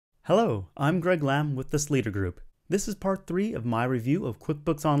Hello, I'm Greg Lamb with the Sleeter Group. This is part 3 of my review of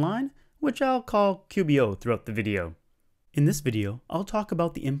QuickBooks Online, which I'll call QBO throughout the video. In this video, I'll talk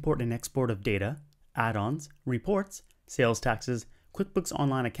about the import and export of data, add-ons, reports, sales taxes, QuickBooks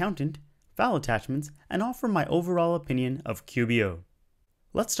Online Accountant, file attachments, and offer my overall opinion of QBO.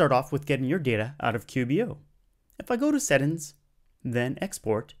 Let's start off with getting your data out of QBO. If I go to Settings, then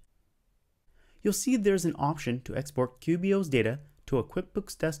Export, you'll see there's an option to export QBO's data to a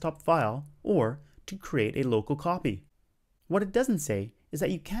QuickBooks desktop file or to create a local copy. What it doesn't say is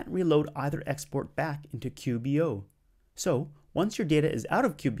that you can't reload either export back into QBO. So once your data is out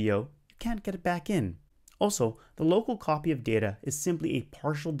of QBO, you can't get it back in. Also, the local copy of data is simply a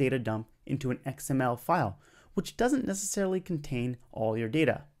partial data dump into an XML file, which doesn't necessarily contain all your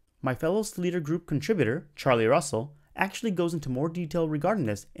data. My fellow Sleeter Group contributor, Charlie Russell, actually goes into more detail regarding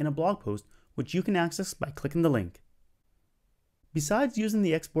this in a blog post, which you can access by clicking the link. Besides using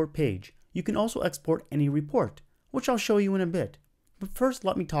the export page, you can also export any report, which I'll show you in a bit. But first,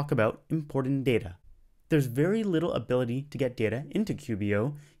 let me talk about importing data. There's very little ability to get data into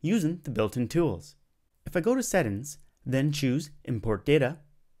QBO using the built-in tools. If I go to Settings, then choose Import Data,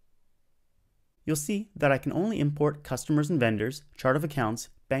 you'll see that I can only import customers and vendors, chart of accounts,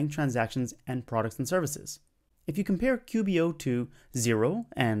 bank transactions, and products and services. If you compare QBO to Xero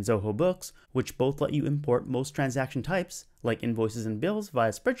and Zoho Books, which both let you import most transaction types, like invoices and bills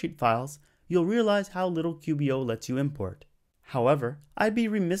via spreadsheet files, you'll realize how little QBO lets you import. However, I'd be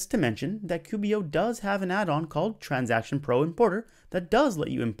remiss to mention that QBO does have an add-on called Transaction Pro Importer that does let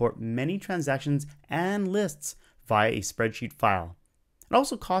you import many transactions and lists via a spreadsheet file. It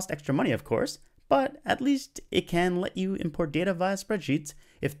also costs extra money, of course, but at least it can let you import data via spreadsheets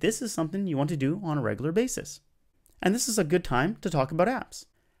if this is something you want to do on a regular basis. And this is a good time to talk about apps.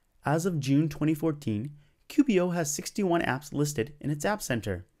 As of June 2014, QBO has 61 apps listed in its App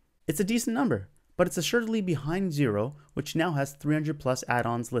Center. It's a decent number, but it's assuredly behind Xero, which now has 300 plus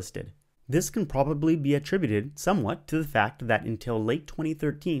add-ons listed. This can probably be attributed somewhat to the fact that until late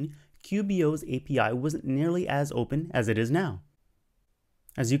 2013, QBO's API wasn't nearly as open as it is now.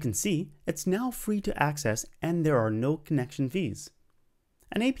 As you can see, it's now free to access and there are no connection fees.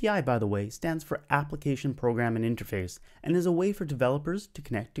 An API, by the way, stands for Application Program and Interface and is a way for developers to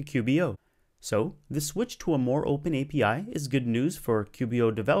connect to QBO. So, the switch to a more open API is good news for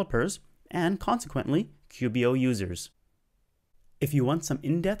QBO developers and, consequently, QBO users. If you want some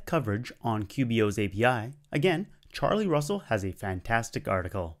in-depth coverage on QBO's API, again, Charlie Russell has a fantastic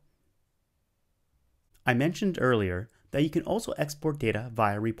article. I mentioned earlier that you can also export data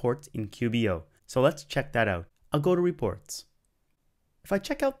via reports in QBO, so let's check that out. I'll go to Reports. If I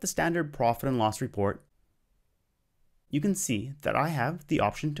check out the standard profit and loss report, you can see that I have the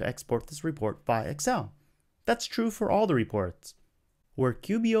option to export this report via Excel. That's true for all the reports. Where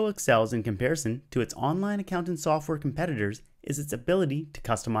QBO excels in comparison to its online accounting software competitors is its ability to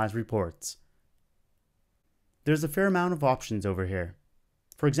customize reports. There's a fair amount of options over here.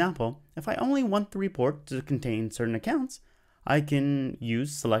 For example, if I only want the report to contain certain accounts, I can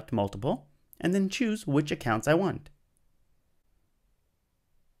use Select Multiple and then choose which accounts I want.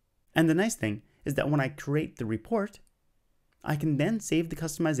 And the nice thing is that when I create the report, I can then save the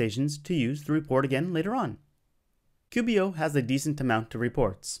customizations to use the report again later on. QBO has a decent amount of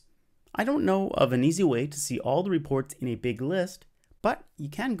reports. I don't know of an easy way to see all the reports in a big list, but you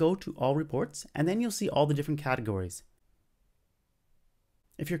can go to All Reports and then you'll see all the different categories.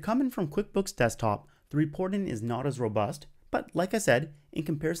 If you're coming from QuickBooks Desktop, the reporting is not as robust, but like I said, in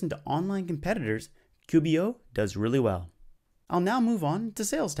comparison to online competitors, QBO does really well. I'll now move on to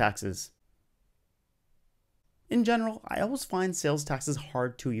sales taxes. In general, I always find sales taxes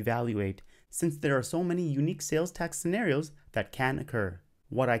hard to evaluate since there are so many unique sales tax scenarios that can occur.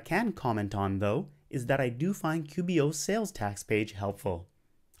 What I can comment on though is that I do find QBO's sales tax page helpful.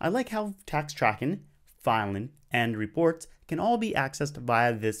 I like how tax tracking, filing, and reports can all be accessed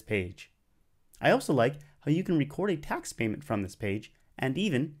via this page. I also like how you can record a tax payment from this page and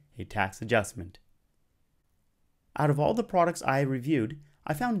even a tax adjustment. Out of all the products I reviewed,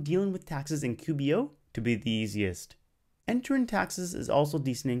 I found dealing with taxes in QBO to be the easiest. Entering taxes is also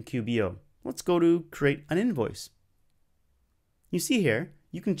decent in QBO. Let's go to Create an Invoice. You see here,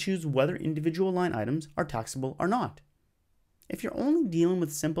 you can choose whether individual line items are taxable or not. If you're only dealing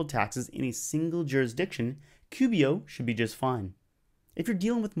with simple taxes in a single jurisdiction, QBO should be just fine. If you're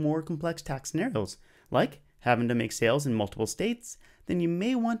dealing with more complex tax scenarios, like having to make sales in multiple states, then you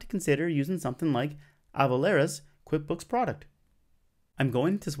may want to consider using something like Avalara's QuickBooks product. I'm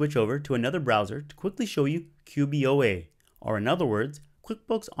going to switch over to another browser to quickly show you QBOA, or in other words,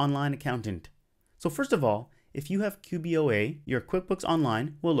 QuickBooks Online Accountant. So first of all, if you have QBOA, your QuickBooks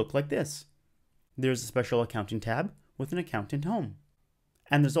Online will look like this. There's a special accounting tab with an accountant home.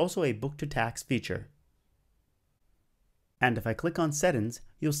 And there's also a book to tax feature. And if I click on settings,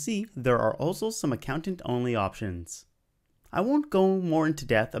 you'll see there are also some accountant only options. I won't go more into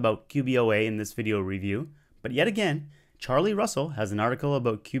depth about QBOA in this video review, but yet again, Charlie Russell has an article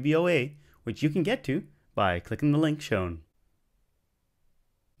about QBOA which you can get to by clicking the link shown.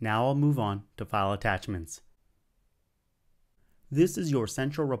 Now I'll move on to file attachments. This is your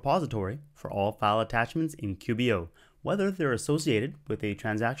central repository for all file attachments in QBO, whether they're associated with a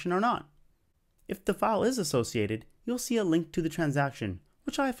transaction or not. If the file is associated, you'll see a link to the transaction,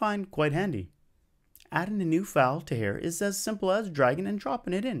 which I find quite handy. Adding a new file to here is as simple as dragging and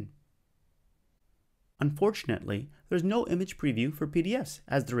dropping it in. Unfortunately, there's no image preview for PDFs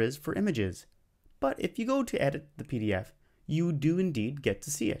as there is for images, but if you go to edit the PDF, you do indeed get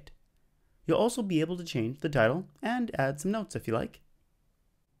to see it. You'll also be able to change the title and add some notes if you like.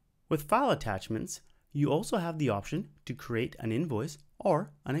 With file attachments, you also have the option to create an invoice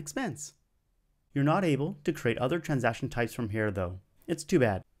or an expense. You're not able to create other transaction types from here though. It's too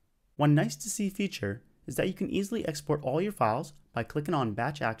bad. One nice to see feature is that you can easily export all your files by clicking on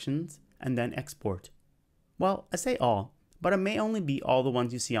Batch Actions and then Export. Well, I say all, but it may only be all the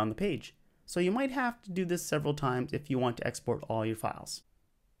ones you see on the page, so you might have to do this several times if you want to export all your files.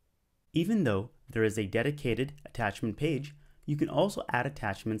 Even though there is a dedicated attachment page, you can also add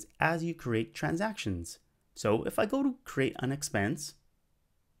attachments as you create transactions. So if I go to create an expense,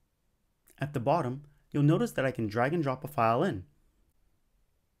 at the bottom, you'll notice that I can drag and drop a file in.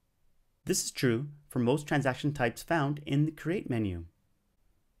 This is true for most transaction types found in the Create menu.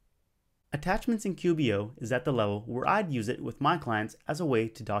 Attachments in QBO is at the level where I'd use it with my clients as a way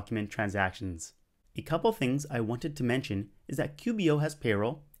to document transactions. A couple things I wanted to mention is that QBO has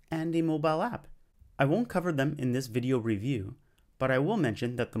payroll and a mobile app. I won't cover them in this video review, but I will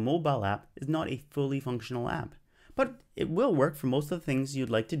mention that the mobile app is not a fully functional app, but it will work for most of the things you'd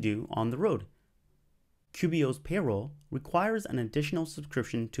like to do on the road. QBO's payroll requires an additional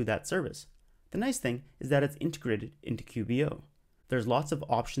subscription to that service. The nice thing is that it's integrated into QBO. There's lots of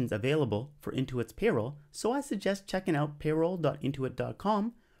options available for Intuit's payroll, so I suggest checking out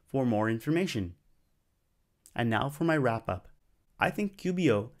payroll.intuit.com for more information. And now for my wrap up. I think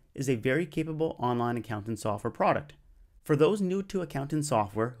QBO is a very capable online accounting software product. For those new to accounting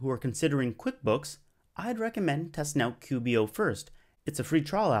software who are considering QuickBooks, I'd recommend testing out QBO first. It's a free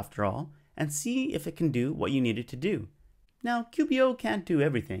trial after all, and see if it can do what you need it to do. Now, QBO can't do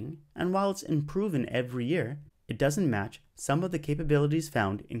everything, and while it's improving every year, it doesn't match some of the capabilities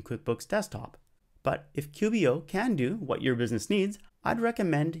found in QuickBooks Desktop. But if QBO can do what your business needs, I'd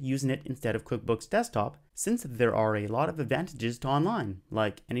recommend using it instead of QuickBooks Desktop, since there are a lot of advantages to online,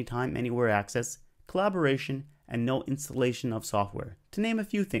 like anytime, anywhere access, collaboration, and no installation of software, to name a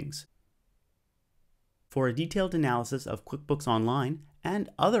few things. For a detailed analysis of QuickBooks Online and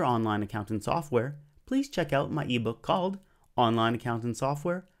other online accounting software, please check out my ebook called Online Accounting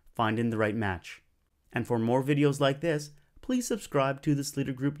Software: Finding the Right Match. And for more videos like this, please subscribe to the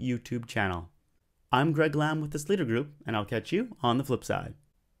Sleeter Group YouTube channel. I'm Greg Lamb with the Sleeter Group, and I'll catch you on the flip side.